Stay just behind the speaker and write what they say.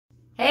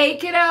Hey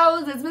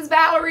kiddos, it's Miss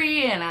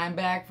Valerie and I'm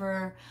back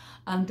for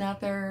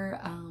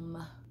another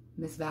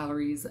Miss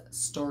Valerie's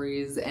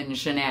Stories and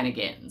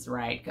Shenanigans,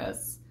 right?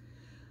 Because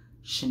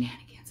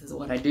shenanigans is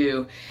what I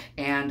do.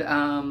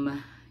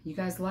 And you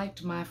guys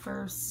liked my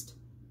first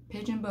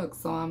Pigeon book,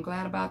 so I'm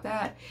glad about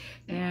that.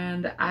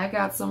 And I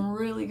got some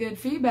really good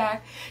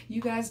feedback.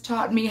 You guys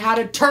taught me how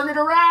to turn it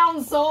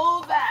around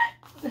so that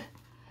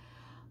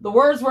the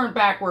words weren't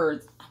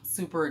backwards. I'm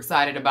super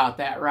excited about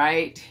that,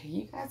 right?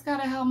 You guys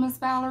gotta help Miss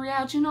Valerie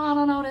out. You know I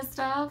don't know this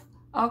stuff,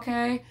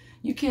 okay?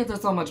 You kids are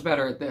so much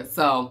better at this.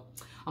 So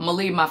I'm gonna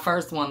leave my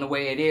first one the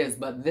way it is,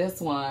 but this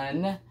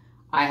one,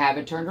 I have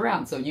it turned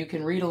around. So you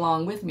can read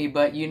along with me,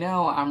 but you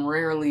know I'm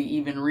rarely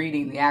even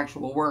reading the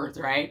actual words,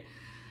 right?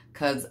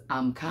 Because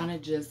I'm kind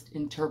of just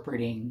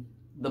interpreting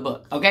the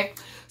book, okay?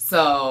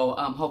 So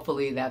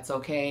hopefully that's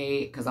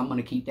okay, because I'm going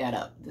to keep that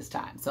up this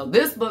time. So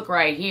this book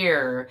right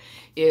here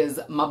is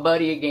my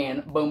buddy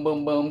again, boom,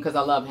 boom, boom, because I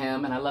love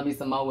him, and I love me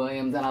some Mo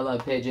Williams, and I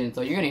love Pigeon.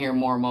 So you're going to hear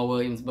more Mo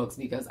Williams books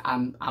because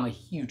I'm a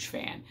huge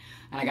fan,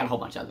 and I got a whole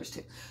bunch of others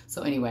too.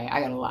 So anyway, I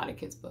got a lot of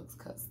kids' books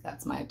because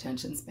that's my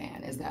attention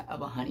span, is that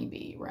of a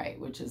honeybee, right?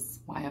 Which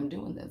is why I'm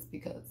doing this,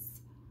 because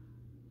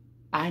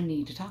I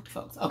need to talk to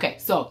folks. Okay,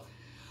 so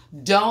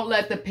Don't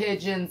Let the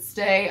Pigeon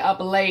Stay Up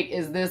Late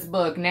is this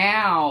book.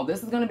 Now,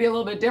 this is going to be a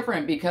little bit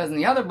different because in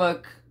the other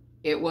book,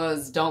 it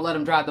was Don't Let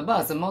Him Drive the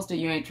Bus. And most of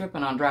you ain't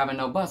tripping on driving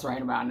no bus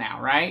right about now,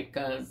 right?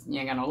 Because you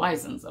ain't got no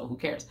license, so who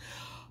cares?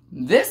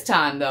 This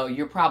time, though,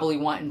 you're probably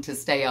wanting to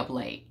stay up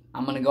late.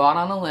 I'm going to go out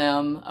on a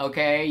limb,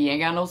 okay? You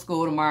ain't got no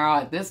school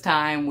tomorrow. At this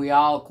time, we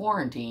all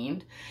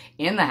quarantined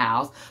in the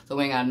house, so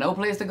we ain't got no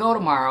place to go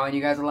tomorrow. And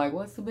you guys are like,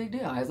 what's the big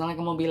deal? It's not like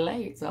I'm going to be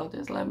late, so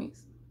just let me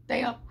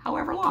stay up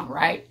however long,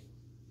 right?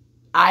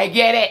 I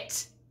get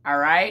it, all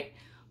right?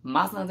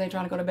 My sons ain't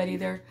trying to go to bed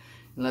either.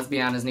 And let's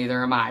be honest,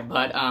 neither am I.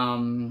 But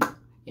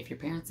if your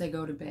parents say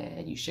go to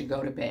bed, you should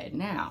go to bed.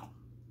 Now,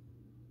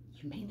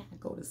 you may not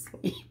go to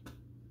sleep,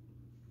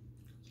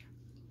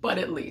 but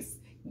at least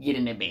get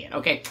in the bed,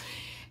 okay?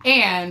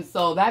 And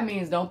so that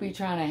means don't be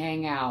trying to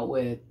hang out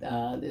with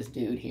this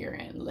dude here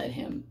and let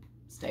him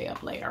stay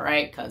up late, all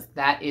right? Because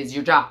that is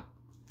your job.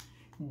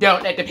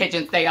 Don't let the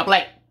pigeon stay up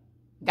late.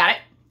 Got it?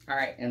 All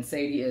right, and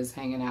Sadie is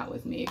hanging out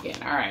with me again.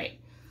 All right.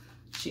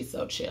 She's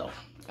so chill.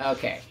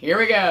 Okay, here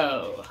we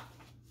go.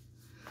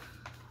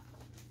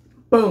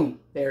 Boom.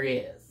 There he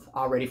is.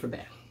 All ready for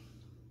bed.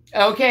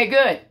 Okay,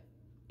 good.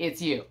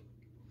 It's you.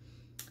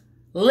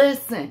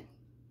 Listen.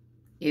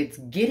 It's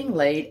getting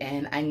late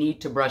and I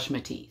need to brush my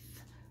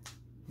teeth.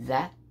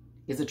 That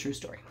is a true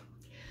story.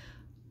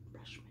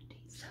 Brush my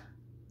teeth.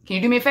 Can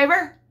you do me a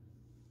favor?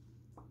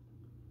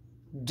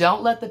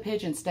 Don't let the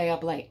pigeon stay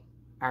up late.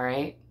 All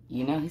right?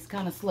 You know, he's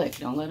kind of slick.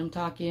 Don't let him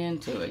talk you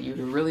into it. You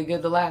were really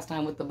good the last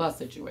time with the bus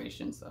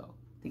situation, so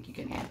I think you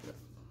can handle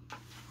it.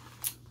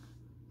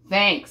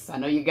 Thanks. I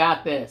know you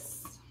got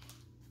this.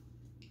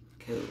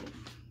 Cool.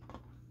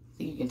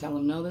 Think you can tell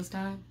him no this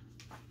time?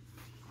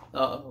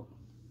 Uh-oh.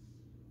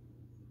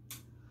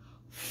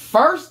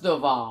 First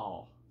of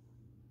all,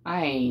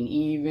 I ain't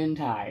even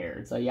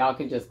tired. So y'all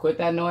can just quit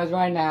that noise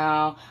right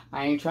now.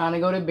 I ain't trying to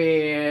go to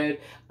bed.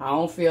 I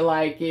don't feel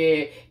like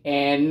it.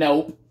 And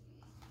nope.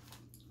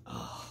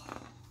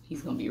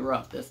 He's going to be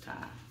rough this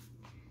time.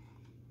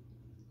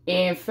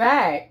 In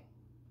fact,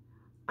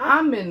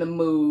 I'm in the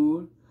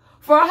mood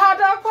for a hot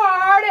dog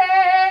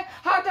party.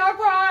 Hot dog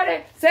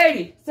party.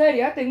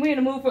 Sadie, I think we in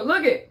the mood for,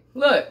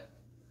 look.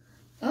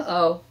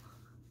 Uh-oh.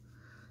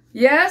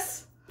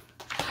 Yes?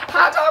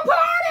 Hot dog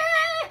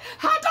party.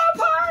 Hot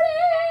dog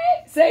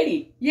party.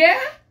 Sadie,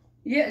 yeah?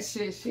 Yeah,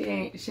 she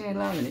ain't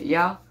loving it,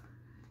 y'all.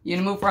 You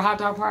in the mood for a hot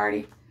dog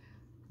party?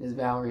 Miss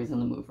Valerie's in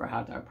the mood for a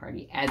hot dog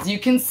party. As you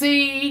can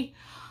see,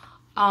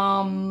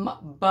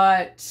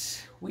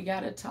 but we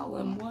gotta tell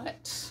him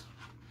what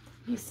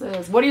he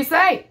says. What do you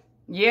say?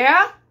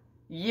 Yeah?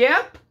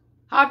 Yep.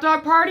 Hot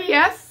dog party,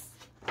 yes?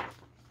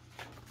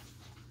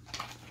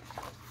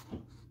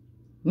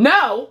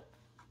 No?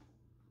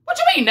 What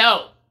you mean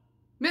no?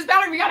 Miss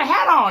Valerie, we got a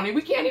hat on and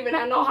we can't even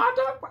have no hot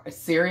dog party.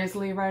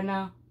 Seriously right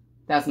now?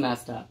 That's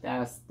messed up.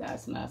 That's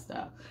messed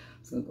up. I'm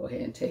just gonna go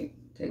ahead and take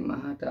my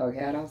hot dog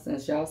hat off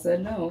since y'all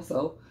said no,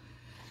 so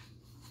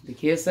the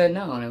kids said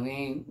no, and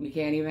we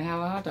can't even have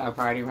a hot dog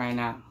party right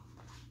now.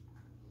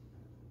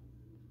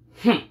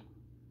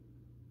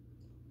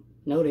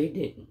 No, they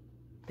didn't.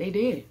 They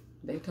did.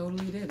 They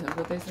totally did. That's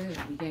what they said.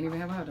 We can't even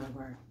have a hot dog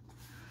party.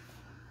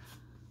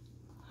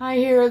 I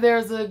hear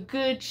there's a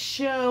good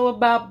show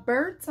about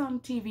birds on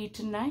TV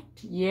tonight.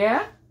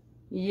 Yeah?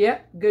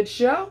 Yep, good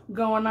show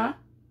going on.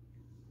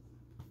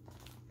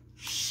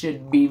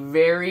 Should be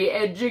very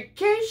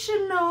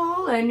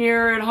educational, and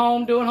you're at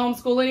home doing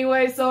homeschool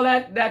anyway, so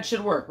that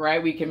should work,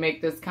 right? We can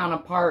make this kind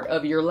of part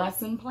of your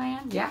lesson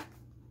plan. Yeah?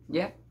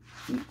 Yeah?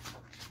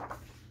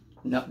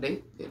 No,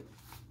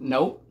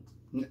 nope.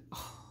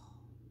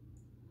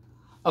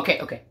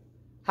 Okay.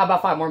 How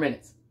about 5 more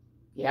minutes?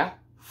 Yeah?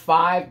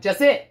 5,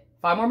 just it.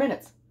 5 more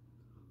minutes.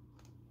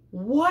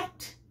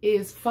 What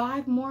is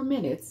 5 more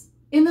minutes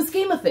in the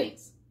scheme of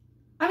things?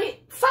 I mean,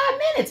 5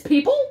 minutes,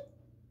 people.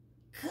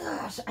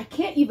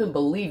 can't even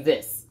believe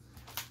this.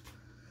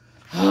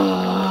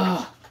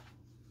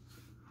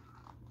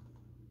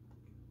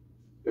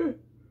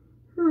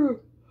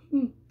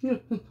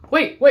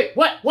 Wait, what?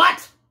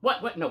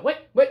 No, wait,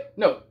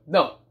 no.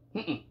 No,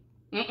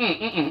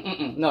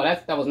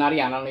 that was not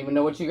Ian. I don't even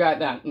know what you got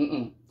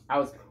done. I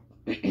was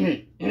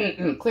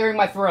clearing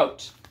my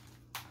throat.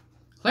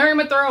 Clearing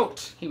my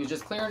throat. He was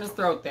just clearing his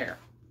throat there.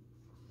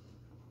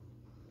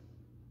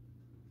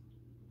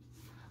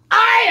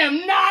 I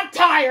am not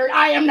tired.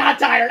 I'm not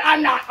tired.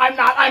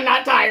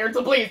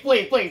 So please.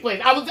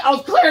 I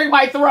was clearing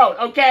my throat,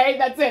 okay?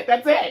 That's it.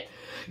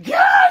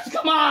 Gosh,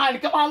 come on.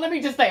 Let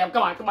me just stay up.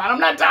 Come on. I'm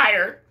not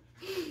tired.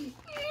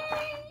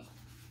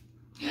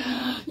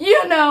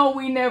 You know,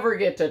 we never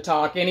get to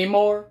talk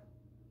anymore.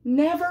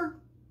 Never,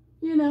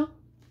 you know.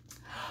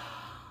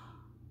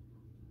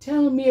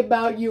 Telling me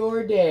about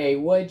your day.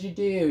 What'd you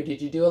do?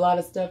 Did you do a lot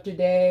of stuff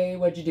today?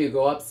 What'd you do?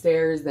 Go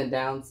upstairs, then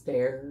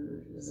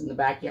downstairs, in the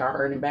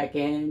backyard and back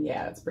in?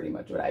 Yeah, that's pretty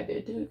much what I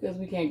did too, because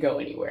we can't go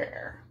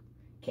anywhere.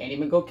 Can't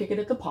even go kick it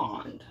at the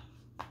pond.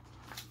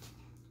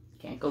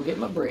 Can't go get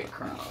my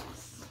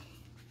breadcrumbs.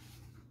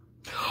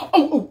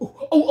 Oh!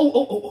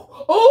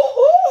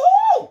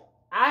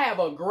 I have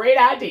a great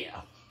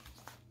idea.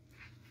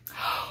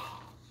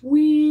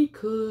 We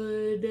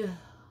could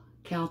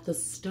count the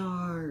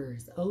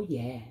stars. Oh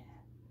yeah,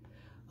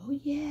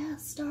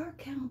 star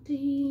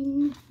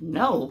counting.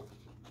 No.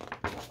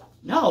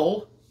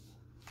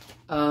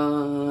 Can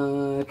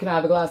I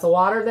have a glass of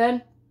water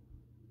then?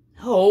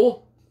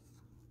 No.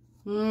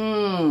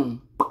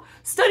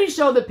 Studies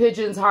show that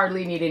pigeons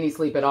hardly need any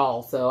sleep at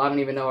all, so I don't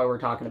even know why we're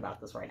talking about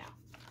this right now.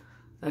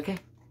 Okay?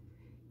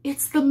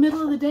 It's the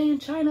middle of the day in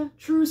China.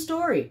 True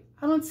story.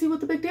 I don't see what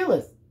the big deal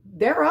is.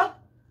 They're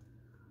up.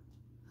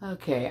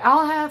 Okay,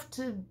 I'll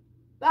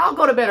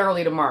go to bed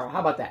early tomorrow. How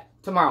about that?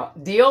 Tomorrow.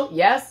 Deal?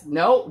 Yes?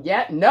 No?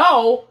 Yet?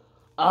 No?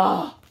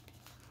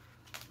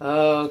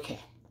 Okay.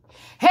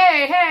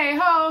 Hey,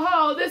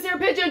 ho, this here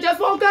pigeon just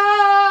woke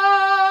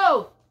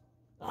up!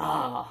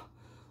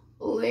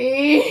 Please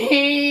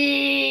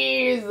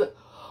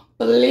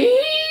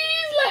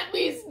let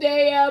me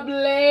stay up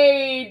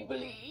late,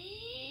 please.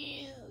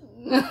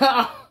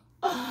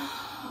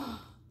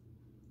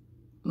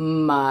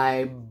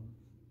 My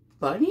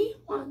bunny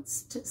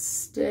wants to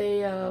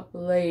stay up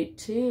late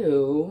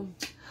too.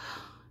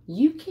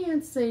 You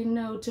can't say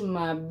no to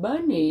my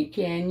bunny,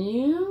 can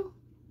you?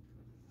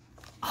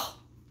 Oh,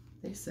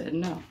 they said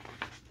no.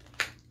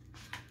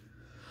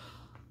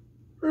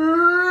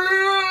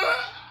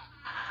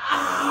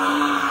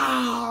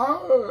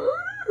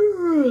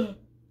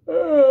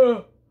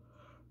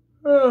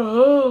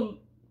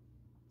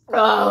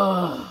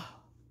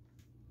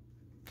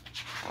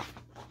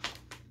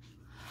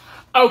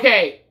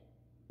 Okay,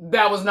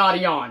 that was not a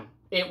yawn.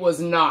 It was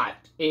not.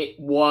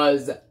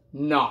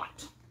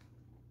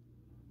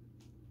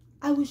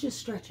 I was just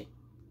stretching.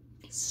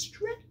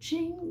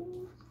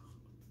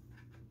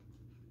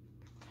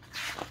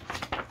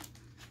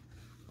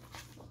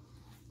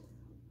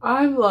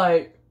 I'm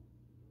like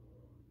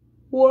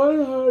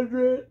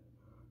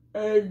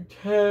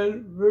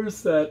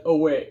 110%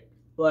 awake.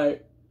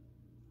 Like,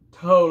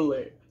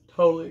 totally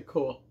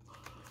cool.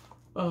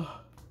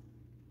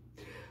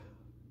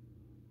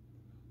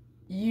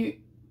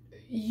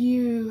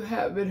 You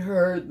haven't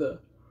heard the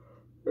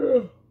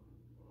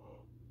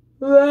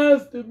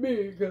last of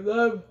me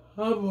because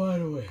I'm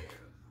wide awake.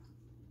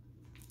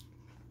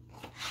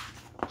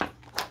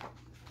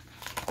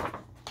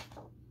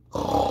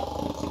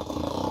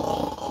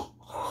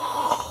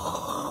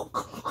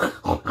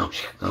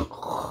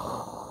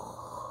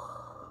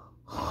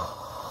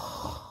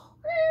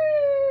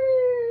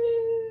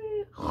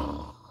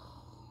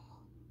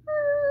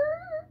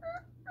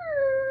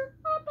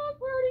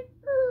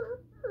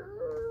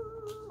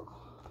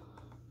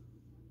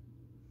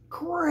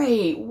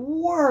 Great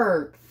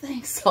work.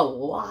 Thanks a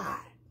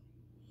lot.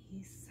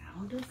 He's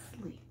sound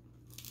asleep.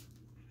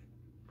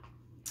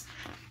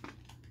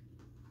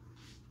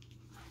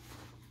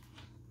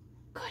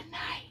 Good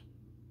night.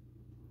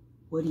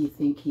 What do you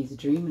think he's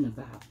dreaming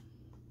about?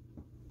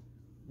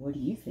 What do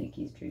you think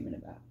he's dreaming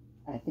about?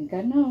 I think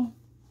I know.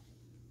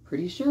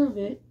 Pretty sure of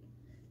it.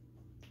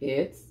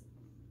 It's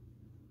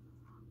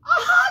a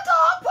hot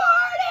dog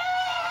party!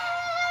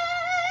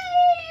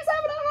 He's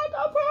having a hot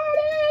dog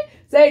party!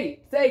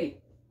 Sadie,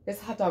 it's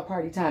hot dog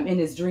party time in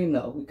his dream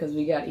though, because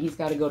he's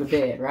got to go to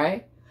bed,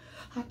 right?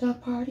 Hot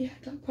dog party.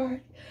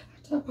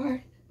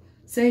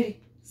 Sadie's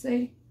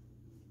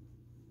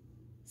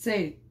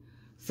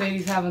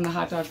having the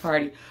hot dog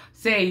party.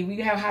 Sadie,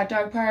 we have a hot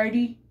dog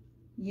party?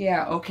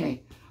 Yeah,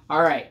 okay.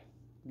 All right.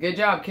 Good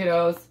job,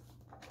 kiddos.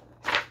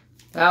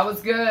 That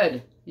was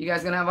good. You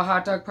guys gonna have a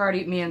hot dog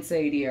party? Me and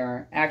Sadie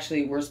are.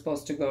 Actually, we're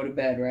supposed to go to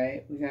bed,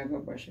 right? We gotta go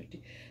brush our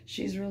teeth.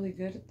 She's really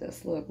good at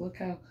this. Look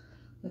how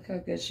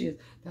good she is.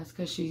 That's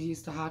because she's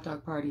used to hot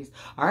dog parties.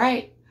 All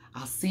right.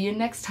 I'll see you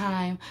next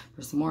time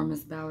for some more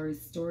Miss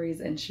Valerie's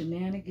stories and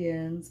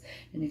shenanigans.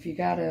 And if you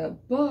got a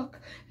book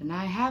and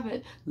I have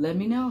it, let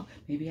me know.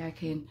 Maybe I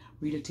can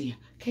read it to you.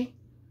 Okay?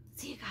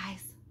 See you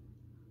guys.